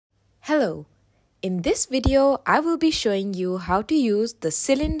Hello, in this video I will be showing you how to use the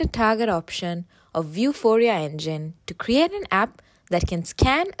Cylinder Target option of Vuforia engine to create an app that can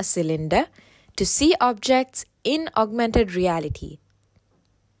scan a cylinder to see objects in augmented reality.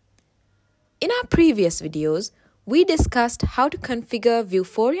 In our previous videos, we discussed how to configure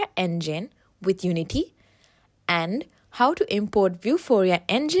Vuforia engine with Unity and how to import Vuforia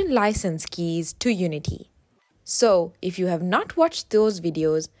engine license keys to Unity. So, if you have not watched those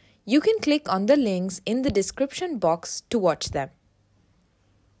videos, you can click on the links in the description box to watch them.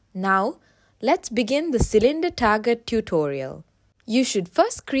 Now, let's begin the Cylinder Target tutorial. You should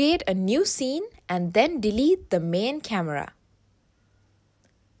first create a new scene and then delete the main camera.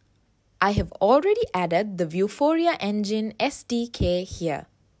 I have already added the Vuforia engine SDK here.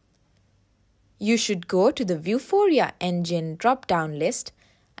 You should go to the Vuforia engine drop-down list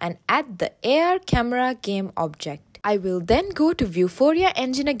and add the AR camera game object. I will then go to Vuforia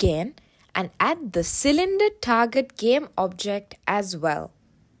engine again and add the Cylinder Target game object as well.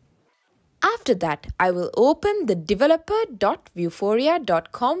 After that, I will open the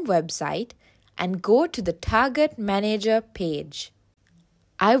developer.vuforia.com website and go to the Target Manager page.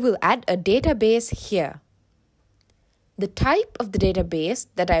 I will add a database here. The type of the database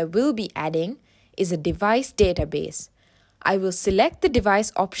that I will be adding is a device database. I will select the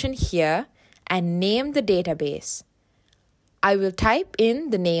device option here and name the database. I will type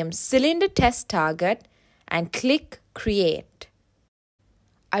in the name Cylinder Test Target and click Create.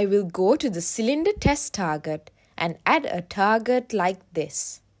 I will go to the Cylinder Test Target and add a target like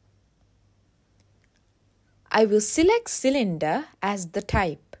this. I will select cylinder as the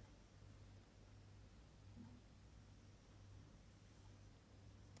type.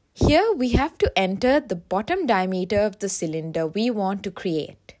 Here we have to enter the bottom diameter of the cylinder we want to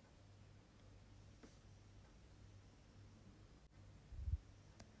create.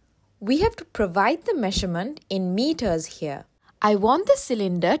 We have to provide the measurement in meters here. I want the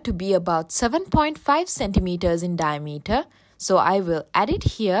cylinder to be about 7.5 centimeters in diameter, so I will add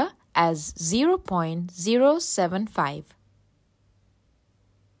it here as 0.075.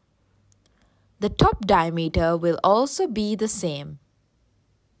 The top diameter will also be the same.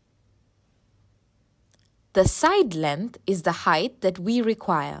 The side length is the height that we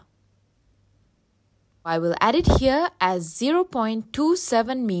require. I will add it here as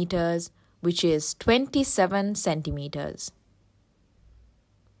 0.27 meters, which is 27 centimeters.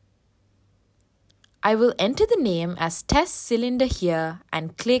 I will enter the name as Test Cylinder here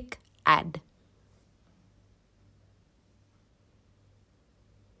and click Add.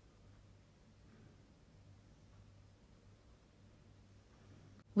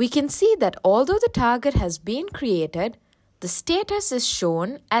 We can see that although the target has been created, the status is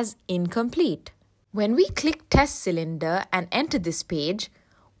shown as incomplete. When we click Test Cylinder and enter this page,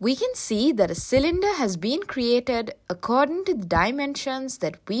 we can see that a cylinder has been created according to the dimensions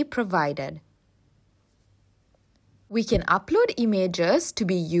that we provided. We can upload images to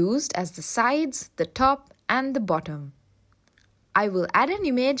be used as the sides, the top, and the bottom. I will add an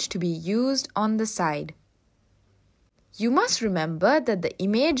image to be used on the side. You must remember that the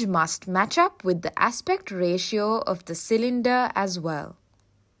image must match up with the aspect ratio of the cylinder as well.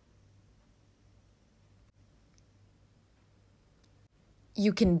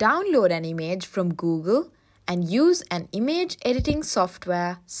 You can download an image from Google and use an image editing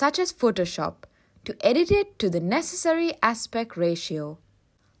software such as Photoshop to edit it to the necessary aspect ratio.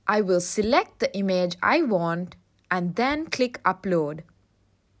 I will select the image I want and then click Upload.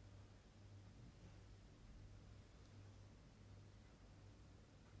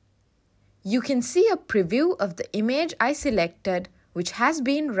 You can see a preview of the image I selected, which has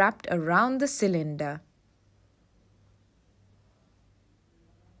been wrapped around the cylinder.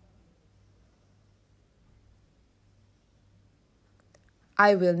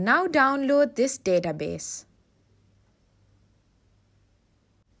 I will now download this database.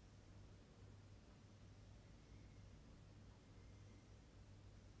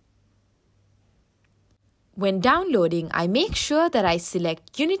 When downloading, I make sure that I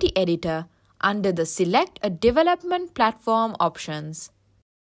select Unity Editor under the Select a Development Platform options.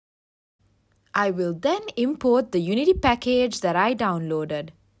 I will then import the Unity package that I downloaded.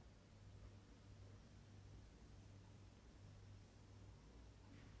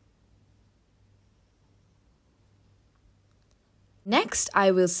 Next,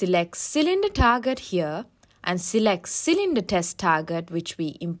 I will select Cylinder Target here and select Cylinder Test Target, which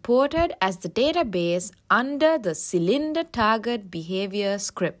we imported as the database under the Cylinder Target behavior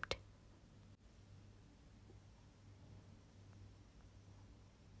script.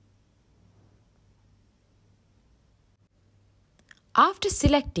 After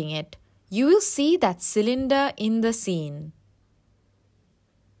selecting it, You will see that cylinder in the scene.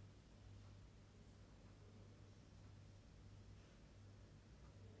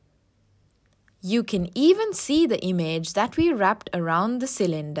 You can even see the image that we wrapped around the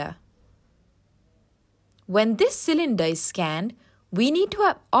cylinder. When this cylinder is scanned, we need to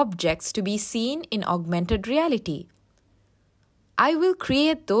have objects to be seen in augmented reality. I will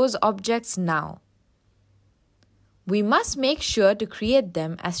create those objects now. We must make sure to create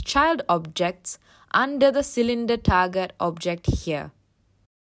them as child objects under the cylinder target object here.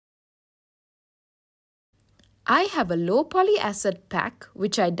 I have a low poly asset pack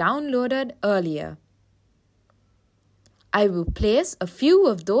which I downloaded earlier. I will place a few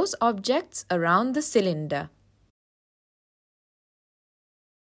of those objects around the cylinder.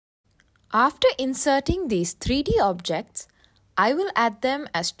 After inserting these 3D objects, I will add them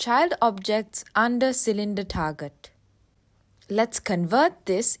as child objects under cylinder target. Let's convert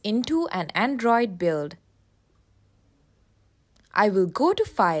this into an Android build. I will go to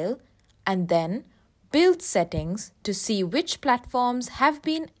File and then Build Settings to see which platforms have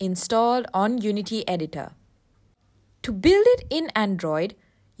been installed on Unity Editor. To build it in Android,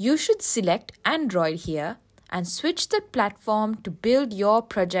 you should select Android here and switch the platform to build your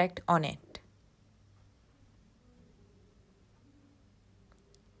project on it.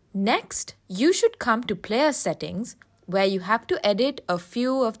 Next, you should come to Player Settings where you have to edit a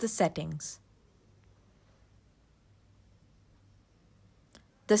few of the settings.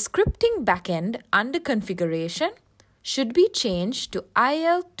 The scripting backend under Configuration should be changed to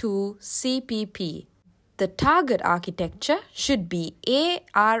IL2CPP. The target architecture should be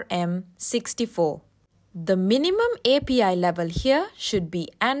ARM64. The minimum API level here should be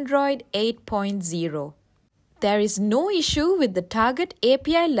Android 8.0. There is no issue with the target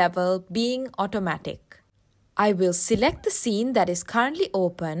API level being automatic. I will select the scene that is currently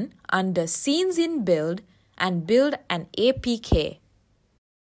open under Scenes in Build and build an APK.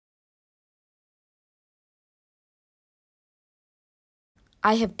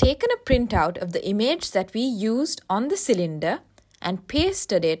 I have taken a printout of the image that we used on the cylinder and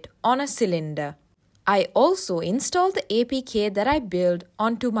pasted it on a cylinder. I also installed the APK that I built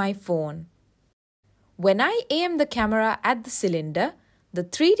onto my phone. When I aim the camera at the cylinder, the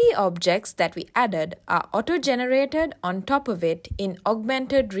 3D objects that we added are auto-generated on top of it in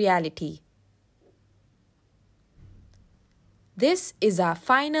augmented reality. This is our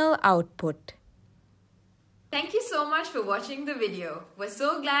final output. Thank you so much for watching the video. We're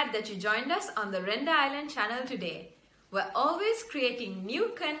so glad that you joined us on the Render Island channel today. We're always creating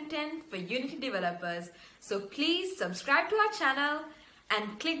new content for Unity developers, so please subscribe to our channel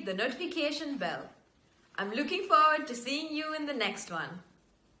and click the notification bell. I'm looking forward to seeing you in the next one.